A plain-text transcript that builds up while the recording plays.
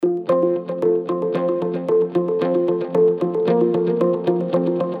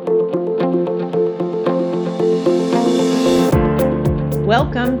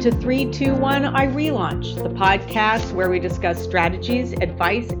Welcome to 321 I Relaunch, the podcast where we discuss strategies,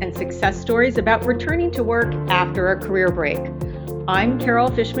 advice, and success stories about returning to work after a career break. I'm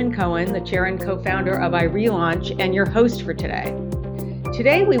Carol Fishman Cohen, the chair and co-founder of I Relaunch, and your host for today.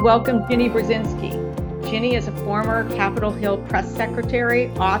 Today we welcome Ginny Brzezinski. Ginny is a former Capitol Hill press secretary,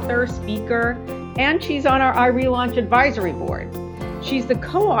 author, speaker, and she's on our I Relaunch advisory board. She's the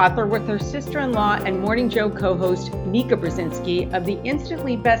co-author with her sister-in-law and Morning Joe co-host Mika Brzezinski of the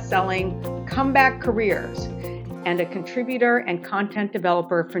instantly best-selling Comeback Careers and a contributor and content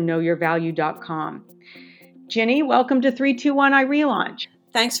developer for KnowYourValue.com. Ginny, welcome to 321 I Relaunch.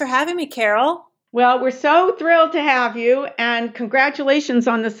 Thanks for having me, Carol. Well, we're so thrilled to have you, and congratulations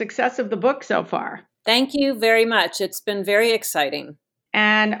on the success of the book so far. Thank you very much. It's been very exciting.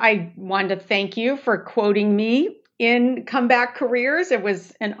 And I wanted to thank you for quoting me in Comeback Careers. It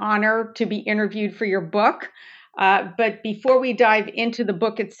was an honor to be interviewed for your book. But before we dive into the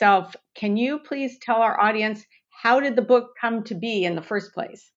book itself, can you please tell our audience, how did the book come to be in the first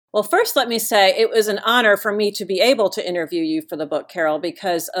place? Well, first, let me say it was an honor for me to be able to interview you for the book, Carol,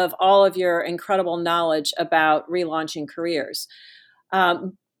 because of all of your incredible knowledge about relaunching careers.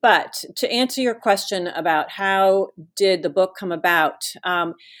 But to answer your question about how did the book come about,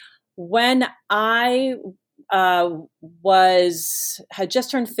 when I had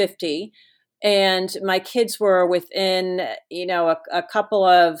just turned 50, and my kids were within, a couple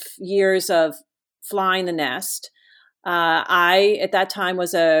of years of flying the nest. I, at that time,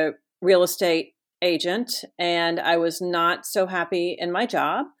 was a real estate agent, and I was not so happy in my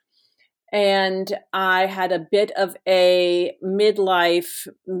job. And I had a bit of a midlife,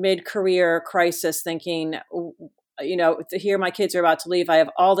 mid-career crisis thinking, here my kids are about to leave. I have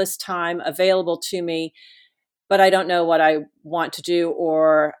all this time available to me, but I don't know what I want to do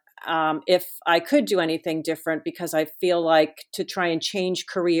or if I could do anything different, because I feel like to try and change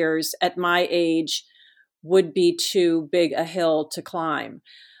careers at my age would be too big a hill to climb.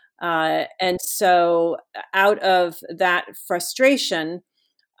 And so out of that frustration,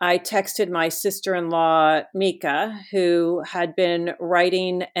 I texted my sister-in-law, Mika, who had been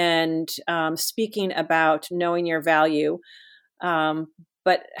writing and speaking about knowing your value,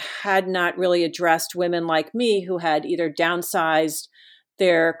 but had not really addressed women like me who had either downsized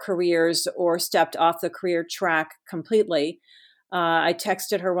their careers or stepped off the career track completely. I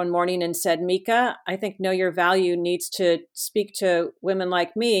texted her one morning and said, Mika, I think Know Your Value needs to speak to women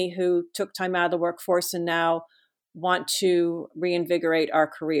like me who took time out of the workforce and now want to reinvigorate our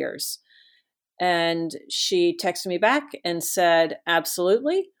careers. And she texted me back and said,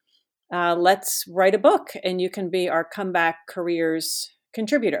 absolutely. Let's write a book and you can be our Comeback Careers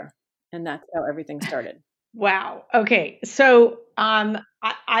contributor. And that's how everything started. Wow. Okay. So I'm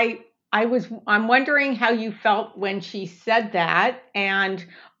wondering how you felt when she said that, and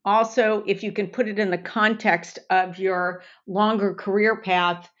also if you can put it in the context of your longer career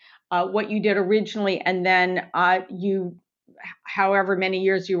path, what you did originally, and then you, however many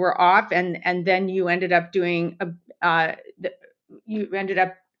years you were off, and then you ended up doing you ended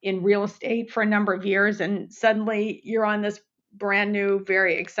up in real estate for a number of years, and suddenly you're on this brand new,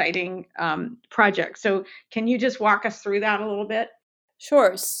 very exciting project. So can you just walk us through that a little bit?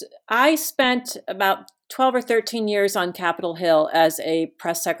 Sure. I spent about 12 or 13 years on Capitol Hill as a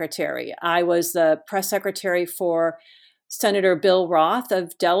press secretary. I was the press secretary for Senator Bill Roth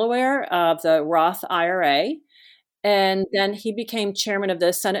of Delaware, of the Roth IRA. And then he became chairman of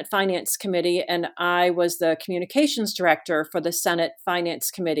the Senate Finance Committee, and I was the communications director for the Senate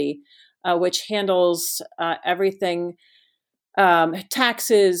Finance Committee, which handles everything,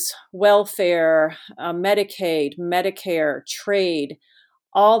 taxes, welfare, Medicaid, Medicare, trade,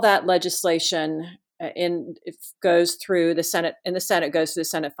 all that legislation goes through the Senate, and the Senate goes to the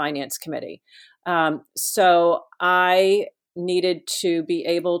Senate Finance Committee. So I needed to be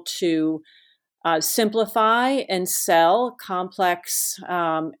able to simplify and sell complex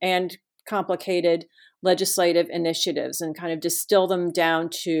and complicated legislative initiatives and kind of distill them down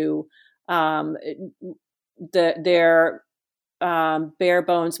to their bare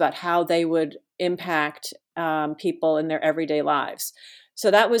bones about how they would impact people in their everyday lives. So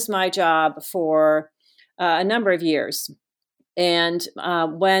that was my job for a number of years. And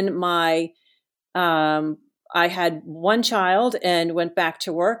when I had one child and went back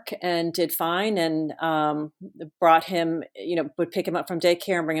to work and did fine, and brought him, would pick him up from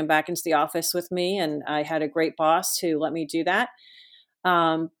daycare and bring him back into the office with me. And I had a great boss who let me do that.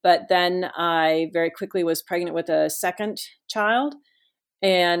 But then I very quickly was pregnant with a second child.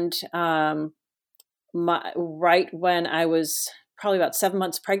 And right when I was probably about 7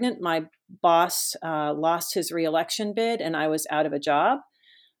 months pregnant, my boss lost his reelection bid and I was out of a job.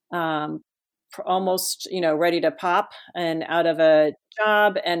 um, almost, ready to pop and out of a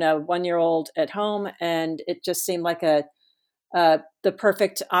job and a 1-year-old at home. And it just seemed like the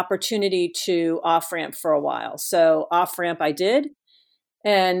perfect opportunity to off ramp for a while. So off ramp I did.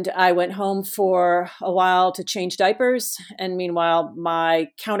 And I went home for a while to change diapers. And meanwhile, my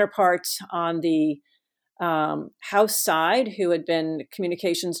counterpart on the House side, who had been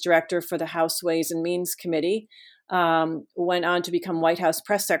communications director for the House Ways and Means Committee, went on to become White House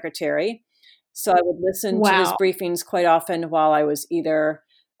press secretary. So I would listen to his Wow. briefings quite often while I was either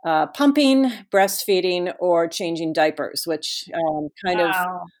pumping, breastfeeding, or changing diapers, which kind of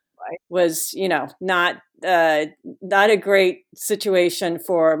Wow. Right. was, not a great situation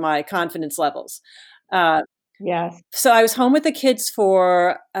for my confidence levels. Uh, Yes. so I was home with the kids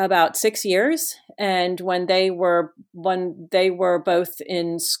for about 6 years, and when they were both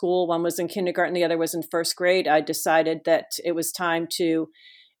in school, one was in kindergarten, the other was in first grade, I decided that it was time to,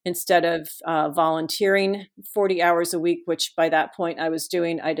 instead of volunteering 40 hours a week, which by that point I was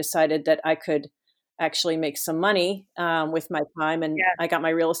doing, I decided that I could actually make some money with my time, and Yes. I got my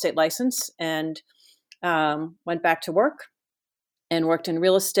real estate license and went back to work and worked in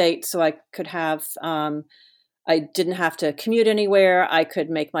real estate so I could have. I didn't have to commute anywhere. I could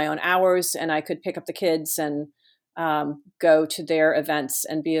make my own hours and I could pick up the kids and go to their events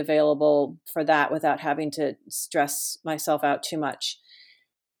and be available for that without having to stress myself out too much.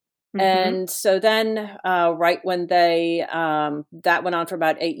 Hmm. And so then, right when that went on for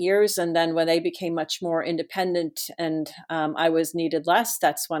about 8 years. And then when they became much more independent and I was needed less,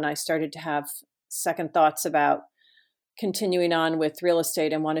 that's when I started to have second thoughts about continuing on with real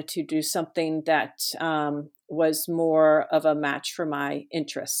estate and wanted to do something that was more of a match for my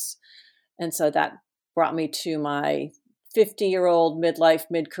interests. And so that brought me to my 50-year-old midlife,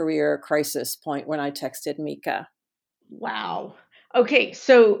 mid career crisis point when I texted Mika. Wow. Okay,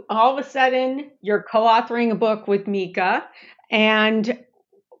 so all of a sudden you're co-authoring a book with Mika, and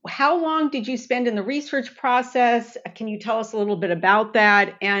how long did you spend in the research process? Can you tell us a little bit about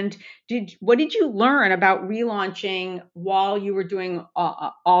that? And what did you learn about relaunching while you were doing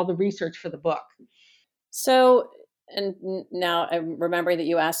all the research for the book? So, and now I'm remembering that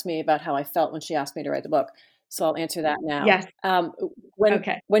you asked me about how I felt when she asked me to write the book. So I'll answer that now. Yes. When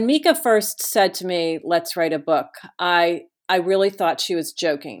Okay. when Mika first said to me, "Let's write a book," I really thought she was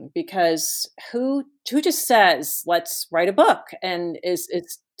joking because who just says, "Let's write a book," and is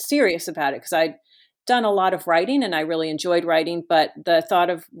serious about it? Because I'd done a lot of writing and I really enjoyed writing, but the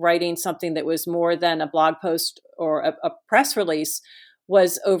thought of writing something that was more than a blog post or a press release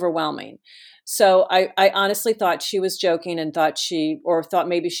was overwhelming. So I honestly thought she was joking and thought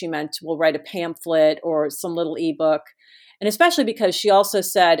maybe she meant we'll write a pamphlet or some little ebook. And especially because she also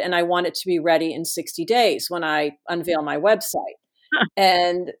said, and I want it to be ready in 60 days when I unveil my website.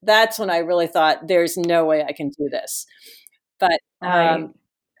 And that's when I really thought, there's no way I can do this. But Right.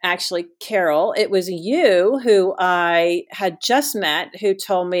 actually, Carol, it was you who I had just met who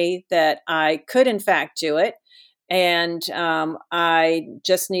told me that I could, in fact, do it. And I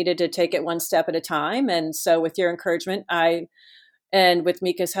just needed to take it one step at a time. And so, with your encouragement, and with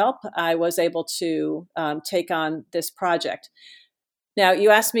Mika's help, I was able to take on this project. Now, you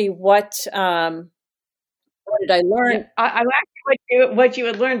asked me what did I Yeah, learn? I like what you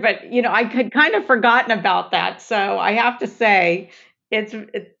had learned, but I had kind of forgotten about that. So I have to say,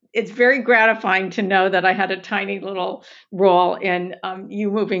 it's very gratifying to know that I had a tiny little role in you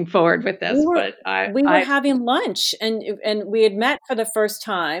moving forward with We this. were But I, we were I having lunch and we had met for the first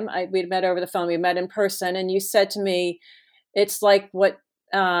time. We had met over the phone. We met in person, and you said to me, "It's like what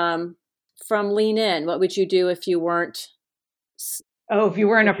um, from Lean In. What would you do if you weren't s- oh, if you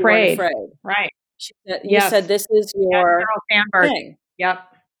weren't if you weren't afraid, afraid?" right? You Yes, said this is that's your Carol Sandburg. thing. Yep.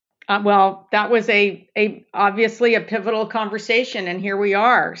 Well, that was a obviously a pivotal conversation, and here we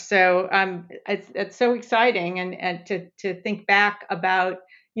are. So it's so exciting, and to think back about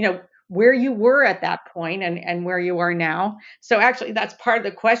where you were at that point and where you are now. So actually, that's part of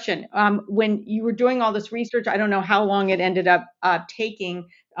the question. When you were doing all this research, I don't know how long it ended up taking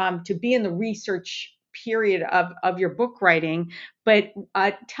to be in the research period of your book writing, but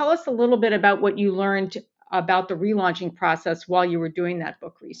tell us a little bit about what you learned about the relaunching process while you were doing that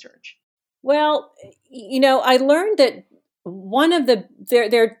book research. Well, I learned that one of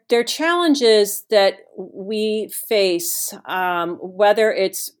their challenges that we face, whether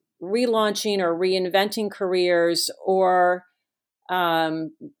it's relaunching or reinventing careers or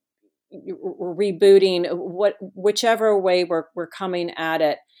um, rebooting, whichever way we're coming at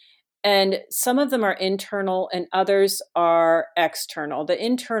it. And some of them are internal and others are external. The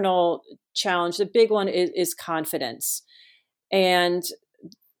internal challenge, the big one is confidence. And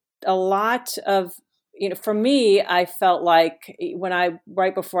a lot of, for me, I felt like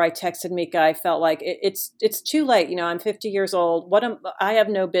right before I texted Mika, I felt like it's too late. I'm 50 years old. I have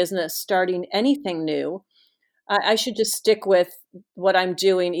no business starting anything new. I should just stick with what I'm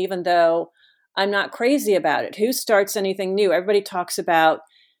doing, even though I'm not crazy about it. Who starts anything new? Everybody talks about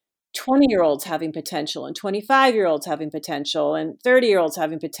 20-year-olds having potential and 25-year-olds having potential and 30-year-olds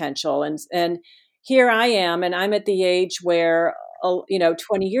having potential. And here I am, and I'm at the age where, 20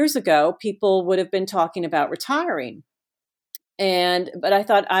 years ago, people would have been talking about retiring. But I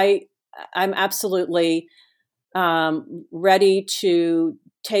thought I'm absolutely ready to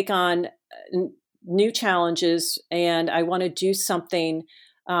take on new challenges, and I want to do something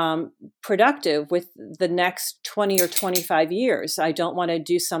productive with the next 20 or 25 years. I don't want to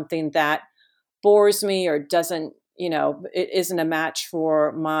do something that bores me or it isn't a match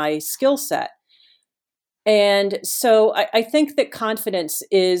for my skill set. And so I think that confidence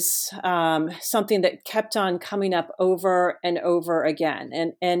is something that kept on coming up over and over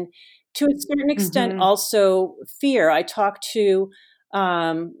again. And to a certain extent, also fear. I talked to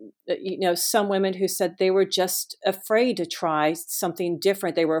some women who said they were just afraid to try something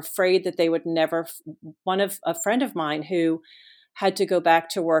different. They were afraid that they would never. A friend of mine who had to go back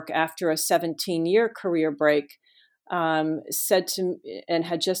to work after a 17-year career break said to me, and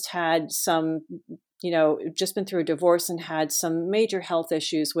had just had some, just been through a divorce and had some major health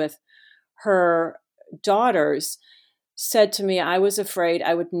issues with her daughters, said to me, I was afraid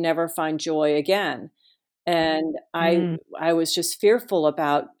I would never find joy again. And I was just fearful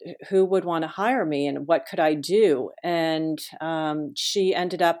about who would want to hire me and what could I do. And she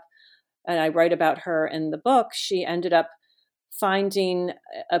ended up, and I write about her in the book, she ended up finding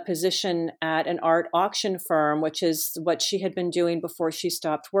a position at an art auction firm, which is what she had been doing before she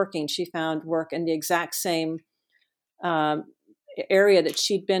stopped working. She found work in the exact same area that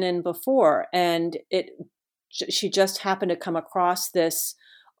she'd been in before. And she just happened to come across this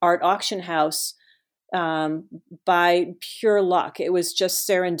art auction house by pure luck. It was just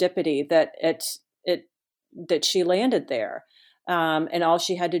serendipity that she landed there. And all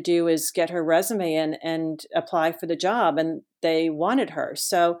she had to do is get her resume in and apply for the job, and they wanted her.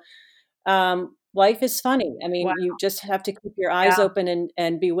 So life is funny. I mean, Wow. you just have to keep your eyes open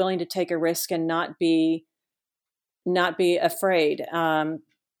and be willing to take a risk and not be afraid.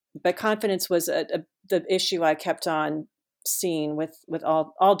 But confidence was the issue I kept on seeing with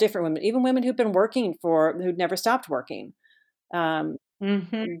all different women, even women who'd never stopped working.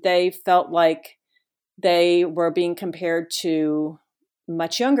 They felt like they were being compared to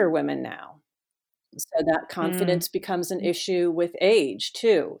much younger women now. So that confidence becomes an issue with age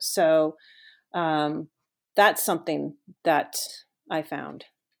too. So that's something that I found.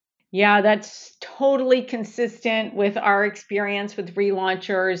 Yeah, that's totally consistent with our experience with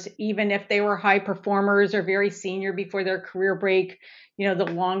relaunchers. Even if they were high performers or very senior before their career break, the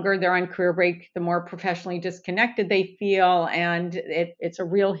longer they're on career break, the more professionally disconnected they feel, and it's a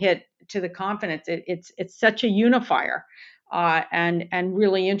real hit to the confidence. It's such a unifier, and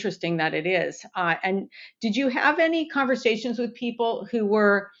really interesting that it is. And did you have any conversations with people who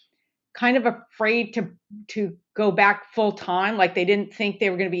were kind of afraid to go back full time, like they didn't think they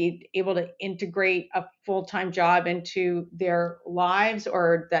were going to be able to integrate a full-time job into their lives,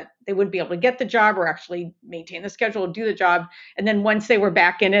 or that they wouldn't be able to get the job or actually maintain the schedule and do the job, and then once they were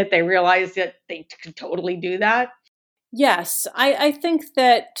back in it they realized that they could totally do that? Yes, I think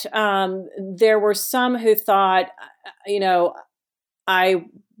that there were some who thought, I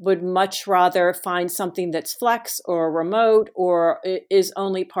would much rather find something that's flex or remote or is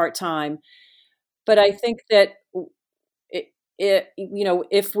only part-time. But I think that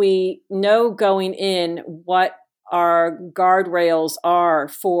if we know going in what our guardrails are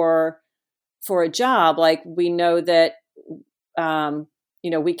for a job, like we know that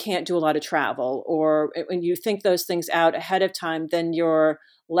we can't do a lot of travel, or when you think those things out ahead of time, then you're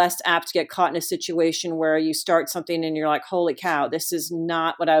less apt to get caught in a situation where you start something and you're like, holy cow, this is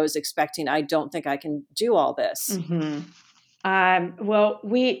not what I was expecting. I don't think I can do all this. Well,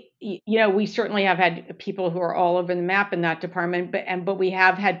 we certainly have had people who are all over the map in that department, but we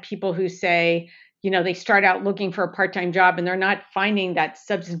have had people who say, they start out looking for a part-time job and they're not finding that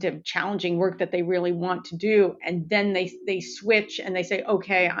substantive, challenging work that they really want to do, and then they switch and they say,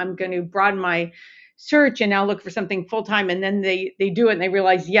 okay, I'm going to broaden my search and now look for something full-time, and then they do it and they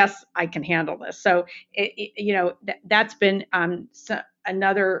realize, yes, I can handle this. So that's been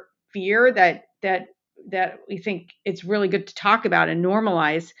another fear that we think it's really good to talk about and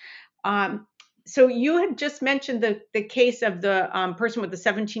normalize. So you had just mentioned the case of the person with the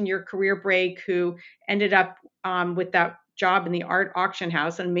 17-year career break who ended up with that job in the art auction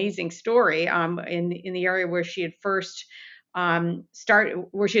house, an amazing story, in the area where she had first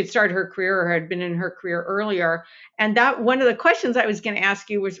where she had started her career or had been in her career earlier. And that one of the questions I was going to ask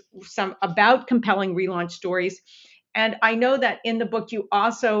you was some about compelling relaunch stories. And I know that in the book you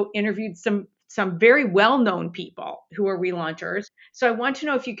also interviewed some very well-known people who are relaunchers. So I want to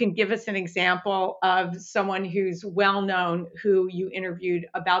know if you can give us an example of someone who's well-known who you interviewed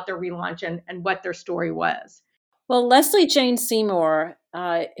about their relaunch and what their story was. Well, Leslie Jane Seymour,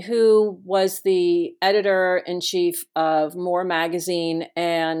 who was the editor-in-chief of More Magazine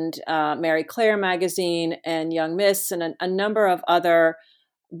and Mary Claire Magazine and Young Miss and a number of other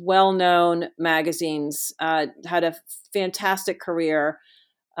well-known magazines, had a fantastic career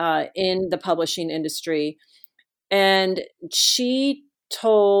in the publishing industry. And she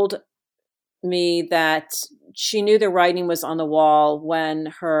told me that she knew the writing was on the wall when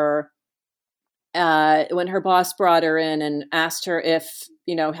her boss brought her in and asked her if,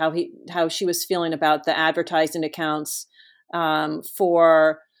 how she was feeling about the advertising accounts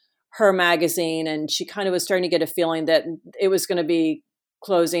for her magazine. And she kind of was starting to get a feeling that it was going to be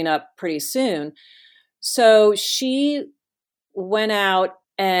closing up pretty soon. So she went out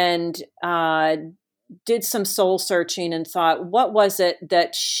and did some soul searching and thought, what was it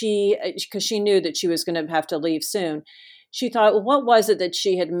that because she knew that she was going to have to leave soon. She thought, what was it that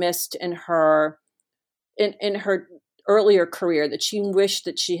she had missed in her earlier career that she wished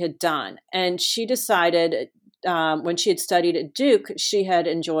that she had done? And she decided, when she had studied at Duke, she had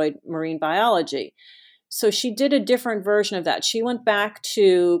enjoyed marine biology. So she did a different version of that. She went back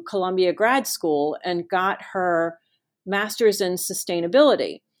to Columbia grad school and got her master's in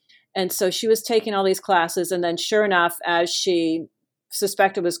sustainability. And so she was taking all these classes. And then sure enough, as she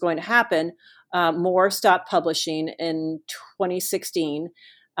suspected was going to happen, Moore stopped publishing in 2016.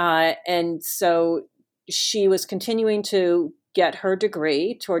 And so she was continuing to get her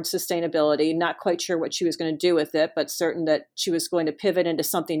degree towards sustainability, not quite sure what she was going to do with it, but certain that she was going to pivot into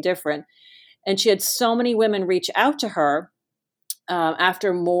something different. And she had so many women reach out to her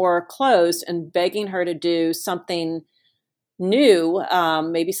after Moore closed and begging her to do something new,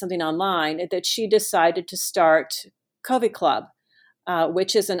 maybe something online, that she decided to start Covey Club,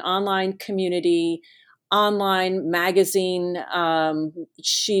 which is an online community, online magazine.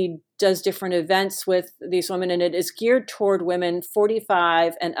 She does different events with these women, and it is geared toward women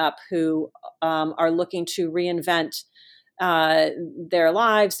 45 and up who are looking to reinvent their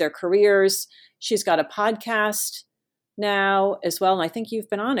lives, their careers. She's got a podcast now as well, and I think you've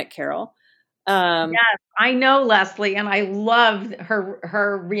been on it, Carol. Yes, I know Leslie, and I love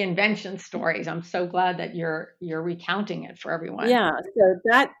her reinvention stories. I'm so glad that you're recounting it for everyone. Yeah,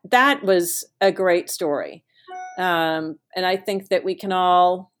 so that was a great story, and I think that we can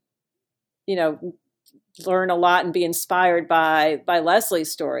all, learn a lot and be inspired by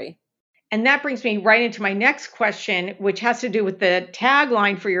Leslie's story. And that brings me right into my next question, which has to do with the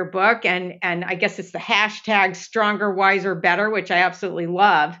tagline for your book. And I guess it's the hashtag stronger, wiser, better, which I absolutely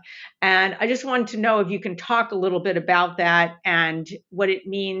love. And I just wanted to know if you can talk a little bit about that and what it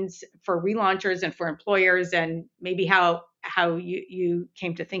means for relaunchers and for employers, and maybe how you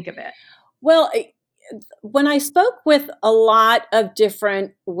came to think of it. Well, when I spoke with a lot of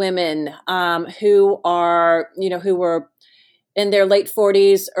different women who were in their late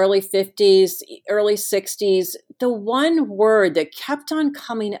 40s, early 50s, early 60s, the one word that kept on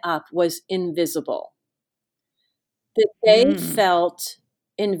coming up was invisible. That they felt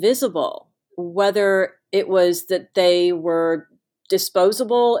invisible, whether it was that they were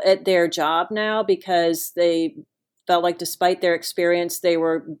disposable at their job now because they felt like despite their experience, they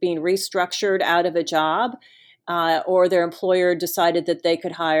were being restructured out of a job, or their employer decided that they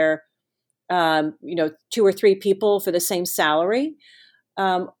could hire 2 or 3 people for the same salary,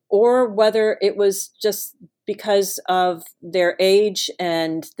 or whether it was just because of their age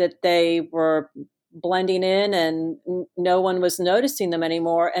and that they were blending in and no one was noticing them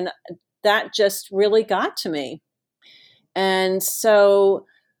anymore. And that just really got to me. And so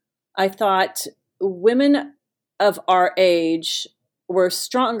I thought women of our age were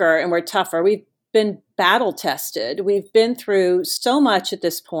stronger and we're tougher. We've been battle tested. We've been through so much at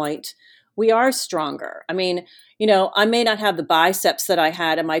this point. We are stronger. I mean, I may not have the biceps that I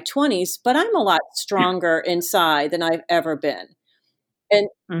had in my 20s, but I'm a lot stronger inside than I've ever been. And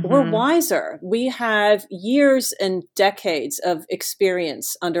we're wiser. We have years and decades of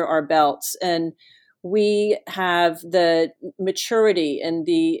experience under our belts, and we have the maturity and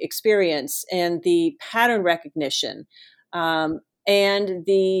the experience and the pattern recognition and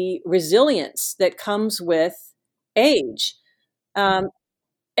the resilience that comes with age.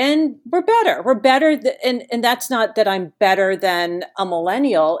 And we're better. And that's not that I'm better than a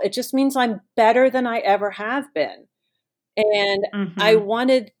millennial. It just means I'm better than I ever have been. And I Mm-hmm.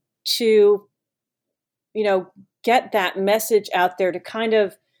 wanted to, you know, get that message out there to kind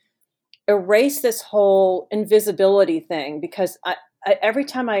of erase this whole invisibility thing, because every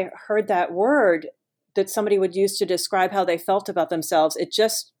time I heard that word that somebody would use to describe how they felt about themselves, it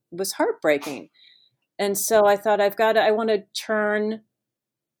just was heartbreaking. And so I thought, I want to turn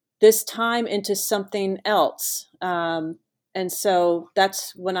this time into something else. And so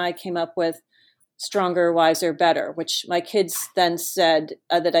that's when I came up with Stronger, Wiser, Better, which my kids then said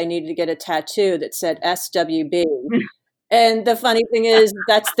that I needed to get a tattoo that said SWB. And the funny thing is,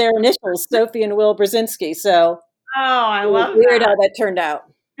 that's their initials, Sophie and Will Brzezinski. So Oh, I it was love weird how that turned out.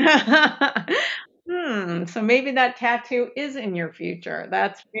 that. So maybe that tattoo is in your future.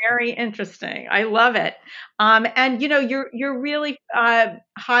 That's very interesting. I love it. And you're really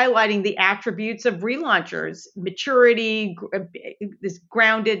highlighting the attributes of relaunchers: maturity, this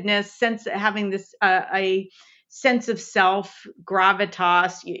groundedness, having this a sense of self,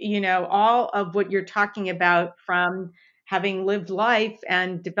 gravitas. All of what you're talking about from having lived life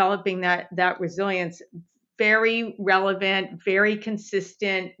and developing that resilience. Very relevant, very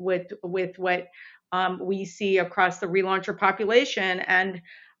consistent with what we see across the relauncher population, and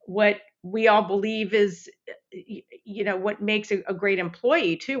what we all believe is, what makes a great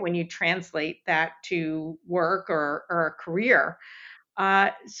employee too, when you translate that to work or a career.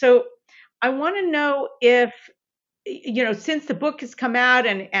 So I want to know if, since the book has come out,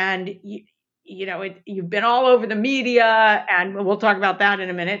 and you've been all over the media, and we'll talk about that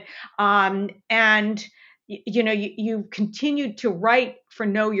in a minute. And you continued to write for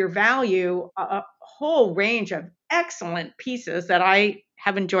Know Your Value, a whole range of excellent pieces that I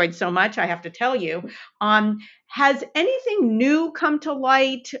have enjoyed so much, I have to tell you. Has anything new come to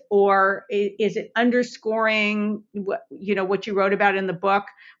light, or is it underscoring what you wrote about in the book?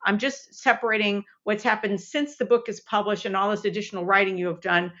 I'm just separating what's happened since the book is published and all this additional writing you have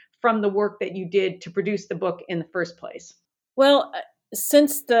done from the work that you did to produce the book in the first place. Well,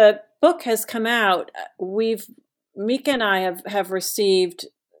 since the book has come out, Mika and I have received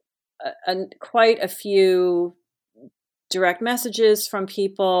quite a few direct messages from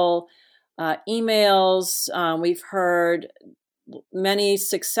people, emails. We've heard many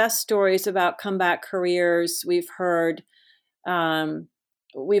success stories about comeback careers. We've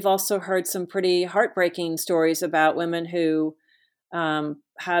also heard some pretty heartbreaking stories about women who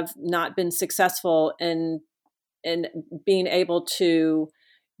have not been successful in being able to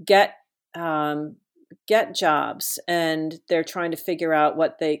get get jobs, and they're trying to figure out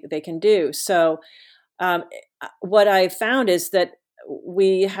what they can do. So what I found is that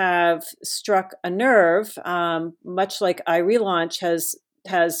we have struck a nerve, much like iRelaunch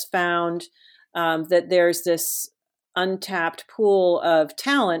has found that there's this untapped pool of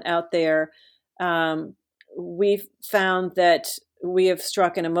talent out there. We've found that we have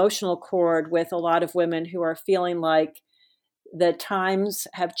struck an emotional chord with a lot of women who are feeling like the times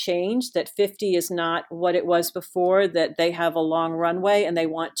have changed, that 50 is not what it was before, that they have a long runway and they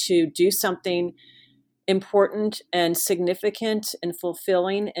want to do something important and significant and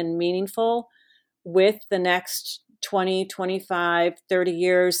fulfilling and meaningful with the next 20, 25, 30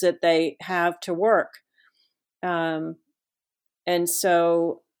 years that they have to work. And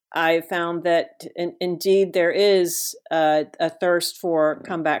so I found that indeed there is a thirst for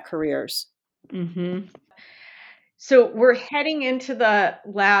comeback careers. Mm-hmm. So we're heading into the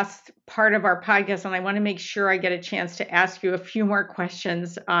last part of our podcast, and I want to make sure I get a chance to ask you a few more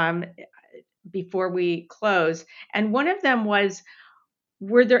questions before we close. And one of them was,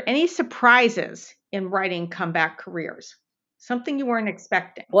 were there any surprises in writing comeback careers? Something you weren't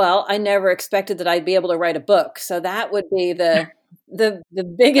expecting? Well, I never expected that I'd be able to write a book. So that would be the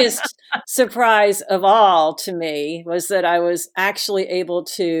biggest surprise of all to me, was that I was actually able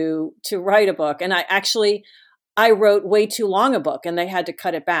to write a book. And I wrote way too long a book, and they had to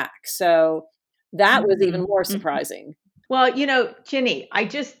cut it back. So that was even more surprising. Well, Ginny, I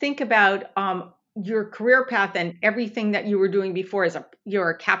just think about your career path and everything that you were doing before. You're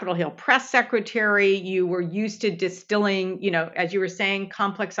a Capitol Hill press secretary. You were used to distilling, as you were saying,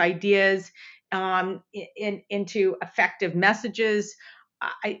 complex ideas into effective messages.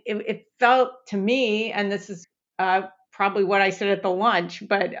 It felt to me, and this is probably what I said at the lunch,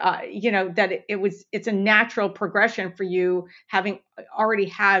 but that it's a natural progression for you, having already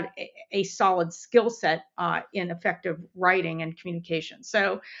had a solid skill set in effective writing and communication.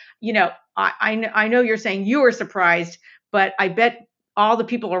 So, I know you're saying you were surprised, but I bet all the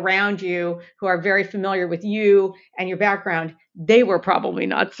people around you who are very familiar with you and your background, they were probably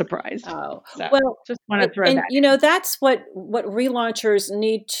not surprised. Oh, So well, just want to throw and that you know, that's what relaunchers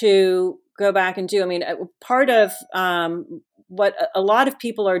need to go back and do. I mean, part of what a lot of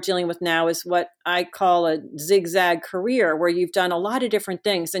people are dealing with now is what I call a zigzag career, where you've done a lot of different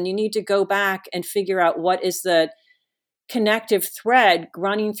things, and you need to go back and figure out what is the connective thread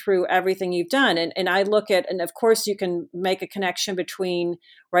running through everything you've done. And I look at, and of course you can make a connection between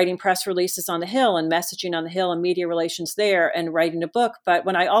writing press releases on the Hill and messaging on the Hill and media relations there and writing a book. But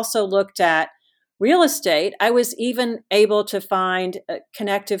when I also looked at real estate, I was even able to find a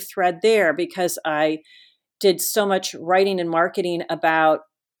connective thread there because I did so much writing and marketing about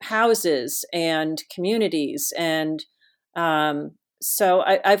houses and communities. And so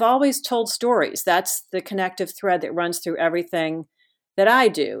I've always told stories. That's the connective thread that runs through everything that I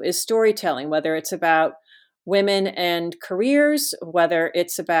do is storytelling, whether it's about women and careers, whether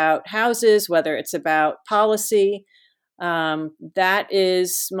it's about houses, whether it's about policy. That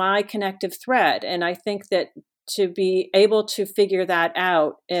is my connective thread. And I think that to be able to figure that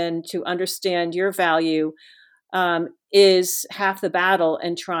out and to understand your value is half the battle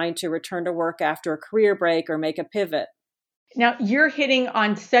in trying to return to work after a career break or make a pivot. Now, you're hitting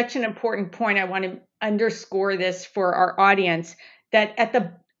on such an important point. I want to underscore this for our audience that at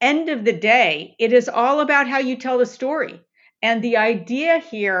the end of the day, it is all about how you tell the story. And the idea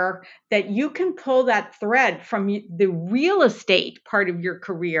here that you can pull that thread from the real estate part of your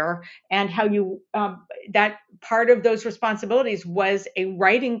career and how you, that part of those responsibilities was a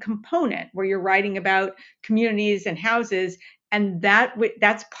writing component where you're writing about communities and houses. And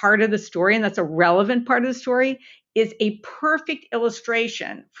that's part of the story, and that's a relevant part of the story, is a perfect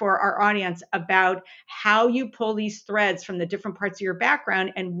illustration for our audience about how you pull these threads from the different parts of your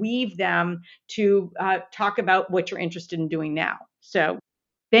background and weave them to talk about what you're interested in doing now. So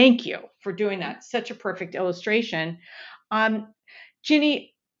thank you for doing that. Such a perfect illustration.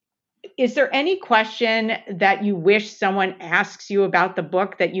 Ginny, is there any question that you wish someone asks you about the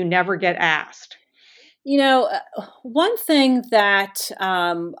book that you never get asked? You know, one thing that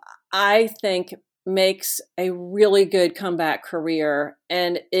I think makes a really good comeback career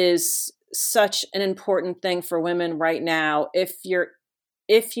and is such an important thing for women right now, if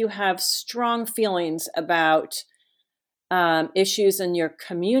you have strong feelings about issues in your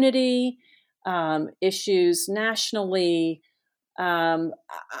community, issues nationally,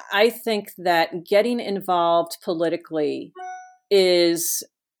 I think that getting involved politically is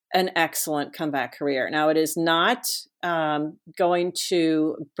an excellent comeback career. Now, it is not going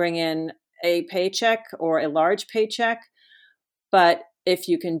to bring in a paycheck or a large paycheck, but if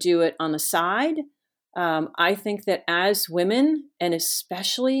you can do it on the side, I think that as women, and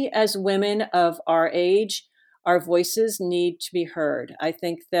especially as women of our age, our voices need to be heard. I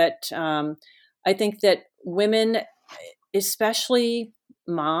think that women, especially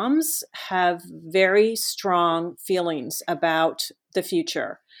moms, have very strong feelings about the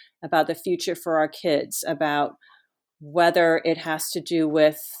future for our kids, about whether it has to do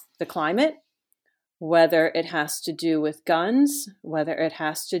with the climate, whether it has to do with guns, whether it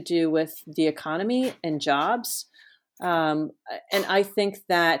has to do with the economy and jobs. And I think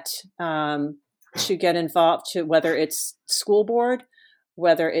that to get involved, to whether it's school board,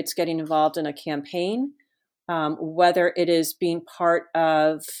 whether it's getting involved in a campaign, whether it is being part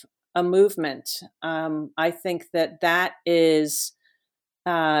of a movement, I think that is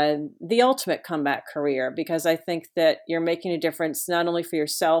the ultimate comeback career, because I think that you're making a difference not only for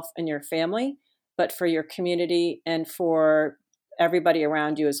yourself and your family, but for your community and for everybody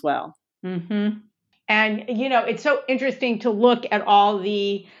around you as well. Mm-hmm. And, it's so interesting to look at all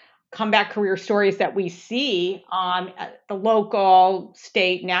the comeback career stories that we see at the local,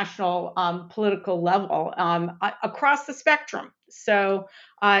 state, national, political level across the spectrum. So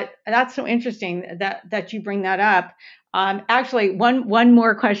that's so interesting that you bring that up. Actually, one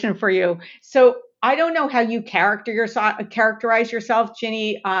more question for you. So I don't know how you characterize yourself,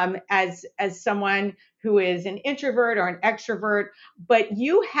 Ginny, as someone who is an introvert or an extrovert, but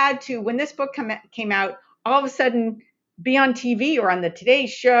you had to, when this book came out, all of a sudden be on TV or on the Today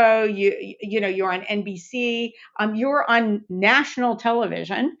Show. You're on NBC. You're on national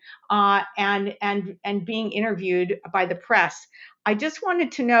television, and being interviewed by the press. I just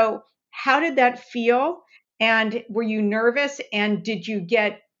wanted to know, how did that feel? And were you nervous? And did you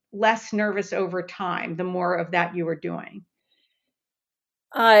get less nervous over time, the more of that you were doing?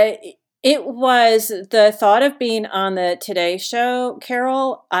 It was the thought of being on the Today Show,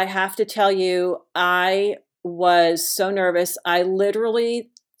 Carol. I have to tell you, I was so nervous. I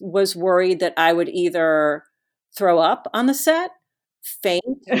literally was worried that I would either throw up on the set faint.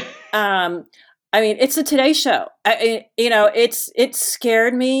 I mean, it's a Today Show. It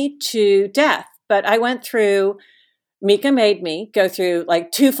scared me to death, but I went through, Mika made me go through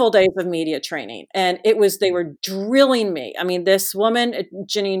like 2 full days of media training, and they were drilling me. I mean, this woman,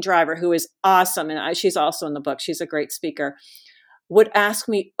 Janine Driver, who is awesome, and she's also in the book. She's a great speaker, would ask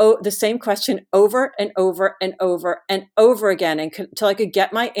me the same question over and over and over and over again until I could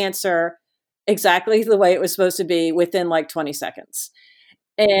get my answer exactly the way it was supposed to be within like 20 seconds.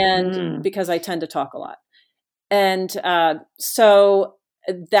 And because I tend to talk a lot. And so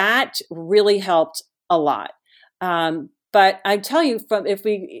that really helped a lot. But I tell you, if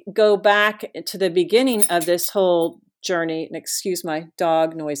we go back to the beginning of this whole journey, and excuse my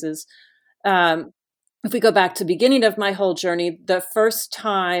dog noises, if we go back to the beginning of my whole journey, the first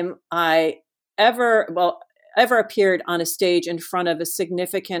time I ever appeared on a stage in front of a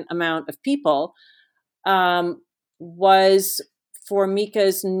significant amount of people was for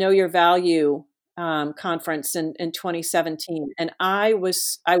Mika's Know Your Value conference in 2017, and I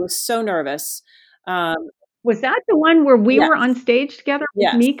was so nervous. Was that the one where we were on stage together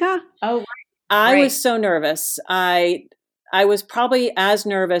with Mika? Oh, right. I was so nervous. I was probably as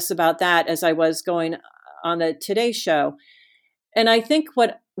nervous about that as I was going on the Today Show. And I think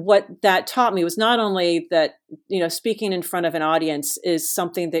what that taught me was not only that, speaking in front of an audience is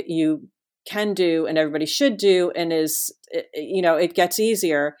something that you can do and everybody should do, and it gets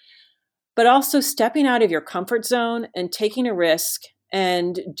easier, but also stepping out of your comfort zone and taking a risk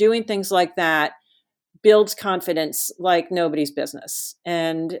and doing things like that builds confidence like nobody's business.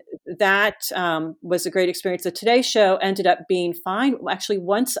 And that was a great experience. The Today Show ended up being fine. Actually,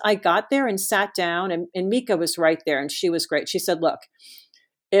 once I got there and sat down, and Mika was right there, and she was great. She said, look,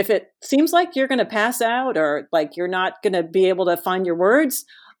 if it seems like you're going to pass out or like you're not going to be able to find your words,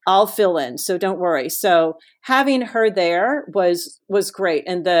 I'll fill in. So don't worry. So having her there was great.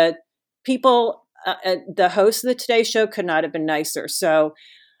 And the people, the host of the Today Show could not have been nicer. So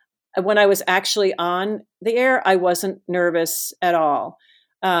when I was actually on the air, I wasn't nervous at all.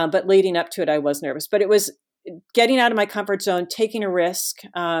 But leading up to it, I was nervous. But it was getting out of my comfort zone, taking a risk,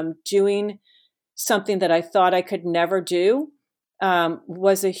 doing something that I thought I could never do,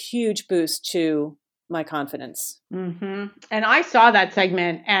 was a huge boost to my confidence. Mm-hmm. And I saw that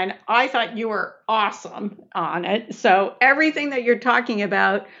segment and I thought you were awesome on it. So everything that you're talking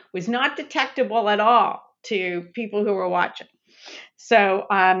about was not detectable at all to people who were watching. So,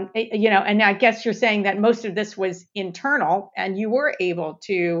 and I guess you're saying that most of this was internal and you were able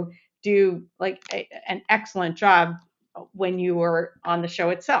to do like an excellent job when you were on the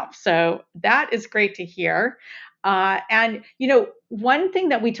show itself. So that is great to hear. And, one thing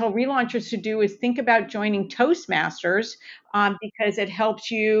that we tell relaunchers to do is think about joining Toastmasters because it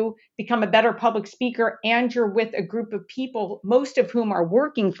helps you become a better public speaker and you're with a group of people, most of whom are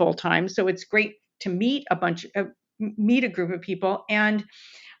working full time. So it's great to meet a group of people, and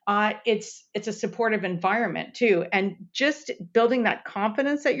it's a supportive environment too. And just building that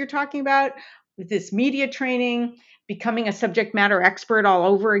confidence that you're talking about with this media training, becoming a subject matter expert all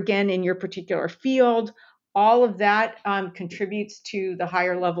over again in your particular field, all of that contributes to the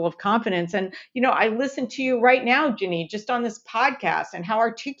higher level of confidence. And, I listen to you right now, Ginny, just on this podcast and how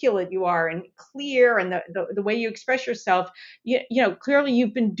articulate you are and clear and the way you express yourself. Clearly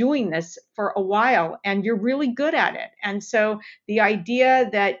you've been doing this for a while and you're really good at it. And so the idea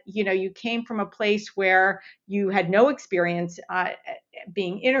that, you came from a place where you had no experience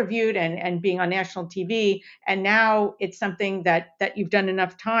being interviewed and being on national TV, and now it's something that you've done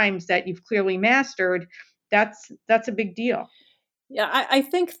enough times that you've clearly mastered, that's a big deal. Yeah, I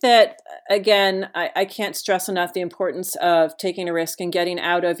think that, again, I can't stress enough the importance of taking a risk and getting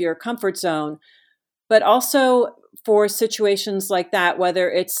out of your comfort zone. But also for situations like that, whether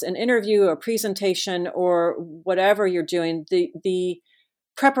it's an interview or presentation or whatever you're doing, the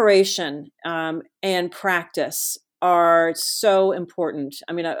preparation and practice are so important.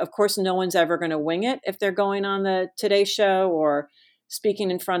 I mean, of course, no one's ever going to wing it if they're going on the Today Show or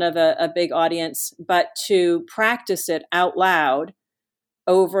speaking in front of a big audience, but to practice it out loud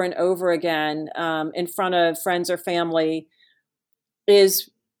over and over again in front of friends or family is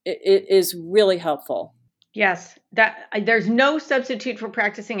really helpful. Yes, that there's no substitute for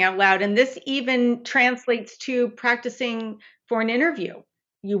practicing out loud. And this even translates to practicing for an interview.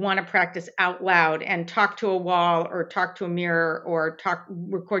 You want to practice out loud and talk to a wall or talk to a mirror or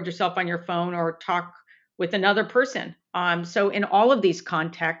record yourself on your phone or talk with another person. So in all of these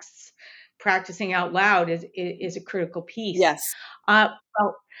contexts, practicing out loud is a critical piece. Yes. Well,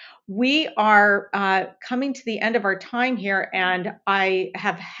 we are coming to the end of our time here, and I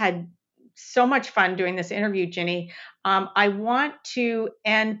have had so much fun doing this interview, Ginny. I want to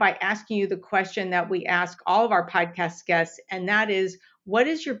end by asking you the question that we ask all of our podcast guests, and that is, what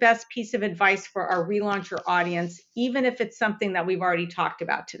is your best piece of advice for our relauncher audience, even if it's something that we've already talked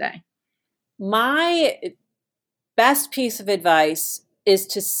about today? My best piece of advice is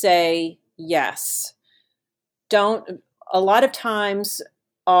to say yes. A lot of times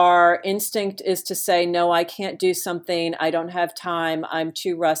our instinct is to say, no, I can't do something. I don't have time. I'm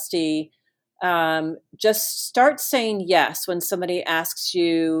too rusty. Just start saying yes when somebody asks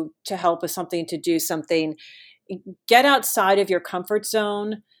you to help with something, to do something. Get outside of your comfort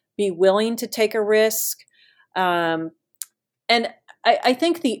zone. Be willing to take a risk. And I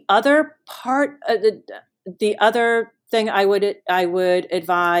think the other part, the other thing I would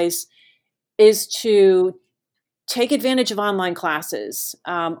advise is to take advantage of online classes.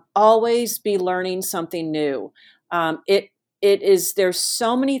 Always be learning something new. There's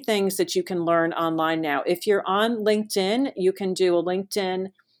so many things that you can learn online now. If you're on LinkedIn, you can do a LinkedIn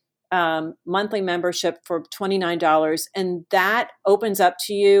monthly membership for $29, and that opens up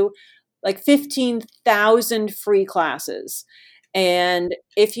to you like 15,000 free classes. And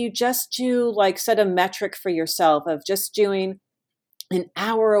if you just do set a metric for yourself of just doing an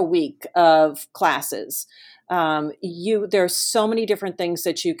hour a week of classes, there's so many different things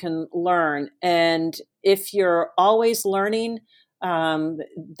that you can learn. And if you're always learning,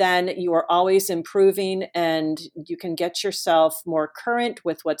 then you are always improving, and you can get yourself more current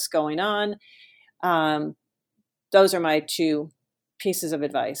with what's going on. Those are my two pieces of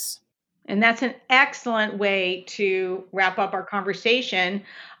advice. And that's an excellent way to wrap up our conversation.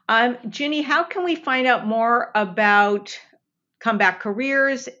 Ginny, how can we find out more about Comeback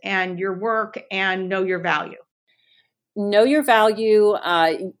Careers and your work and Know Your Value? Know Your Value,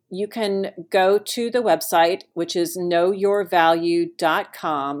 you can go to the website, which is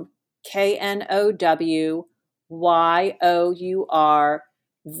knowyourvalue.com,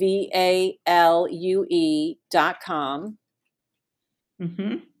 knowyourvalue.com.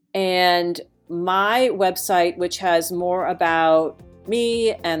 Mm-hmm. And my website, which has more about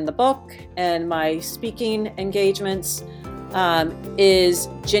me and the book and my speaking engagements, is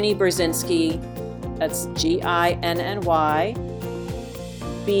Ginny Brzezinski. That's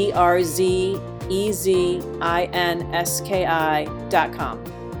GINNYBRZEZINSKI.com.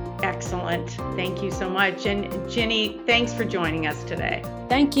 Excellent. Thank you so much. And Ginny, thanks for joining us today.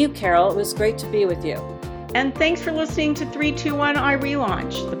 Thank you, Carol. It was great to be with you. And thanks for listening to 321 I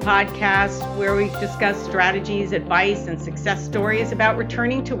Relaunch, the podcast where we discuss strategies, advice, and success stories about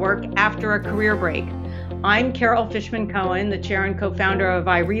returning to work after a career break. I'm Carol Fishman Cohen, the chair and co-founder of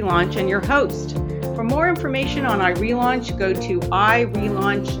I Relaunch and your host. For more information on I Relaunch, go to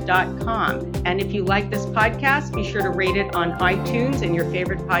irelaunch.com. And if you like this podcast, be sure to rate it on iTunes and your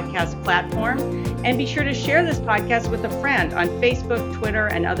favorite podcast platform. And be sure to share this podcast with a friend on Facebook, Twitter,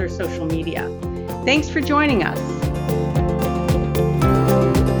 and other social media. Thanks for joining us.